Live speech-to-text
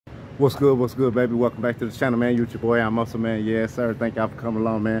What's good, baby? Welcome back to the channel, man. You your boy, I'm Muscle Man. Yes, sir. Thank y'all for coming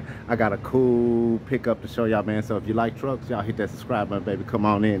along, man. I got a cool pickup to show y'all, man. So if you like trucks, y'all hit that subscribe button, baby. Come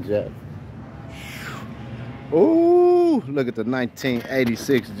on in, Jeff. Ooh, look at the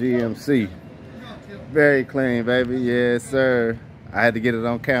 1986 GMC. Very clean, baby. Yes, sir. I had to get it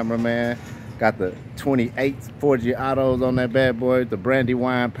on camera, man. Got the 28 4G autos on that bad boy. The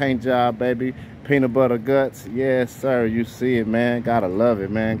Brandywine paint job, baby. Peanut butter guts. Yes, sir. You see it, man. Gotta love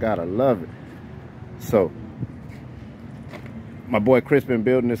it, man. Gotta love it. So, my boy Chris been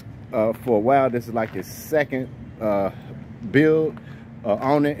building this for a while. This is like his second build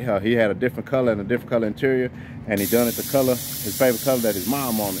on it. He had a different color and a different color interior, and he done it the color, his favorite color that his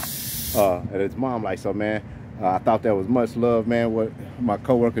mom on it. And his mom like, so, man. I thought that was much love, man, what my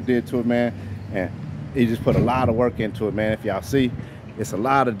coworker did to it, man. And he just put a lot of work into it, man. If y'all see, it's a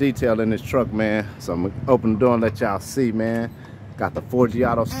lot of detail in this truck, man. So I'm gonna open the door and let y'all see, man. Got the 4G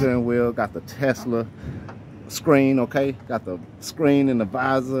auto steering wheel, got the Tesla screen, okay? Got the screen and the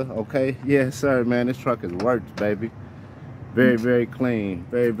visor, okay? Yes, sir, man. This truck is worked, baby. Very, very clean.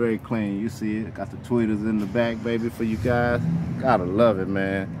 Very, very clean. You see it. Got the tweeters in the back, baby, for you guys. Gotta love it,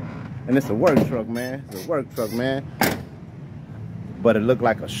 man. And it's a work truck, man. It's a work truck, man. But it looked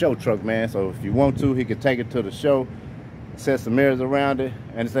like a show truck, man. So if you want to, he could take it to the show, set some mirrors around it,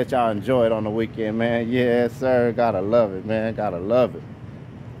 and just let y'all enjoy it on the weekend, man. Yes, sir. Gotta love it, man. Gotta love it.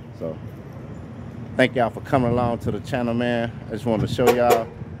 So thank y'all for coming along to the channel, man. I just wanted to show y'all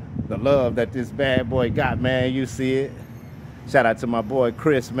the love that this bad boy got, man. You see it. Shout out to my boy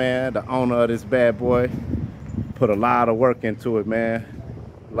Chris, man, the owner of this bad boy. Put a lot of work into it, man.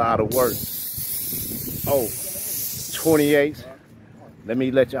 A lot of work. Oh, 28. Let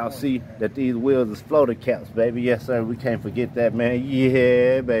me let y'all see that these wheels is floater caps, baby. Yes, sir. We can't forget that, man.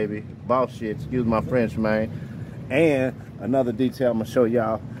 Yeah, baby. Boss shit. Excuse my French, man. And another detail I'm going to show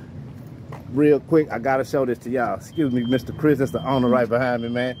y'all real quick. I got to show this to y'all. Excuse me, Mr. Chris. That's the owner right behind me,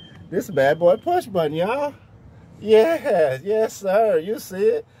 man. This bad boy push button, y'all. Yeah. Yes, sir. You see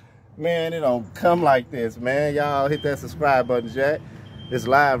it? Man, it don't come like this, man. Y'all hit that subscribe button, Jack. It's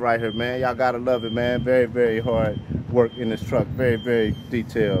live right here, man. Y'all gotta love it, man. Very, very hard work in this truck. Very, very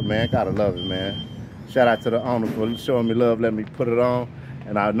detailed, man. Gotta love it, man. Shout out to the owner for showing me love, letting me put it on.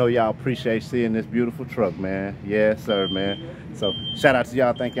 And I know y'all appreciate seeing this beautiful truck, man. Yes, sir, man. So shout out to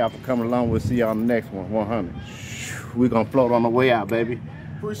y'all. Thank y'all for coming along. We'll see y'all on the next one, 100. We're gonna float on the way out, baby.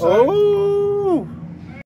 Appreciate it.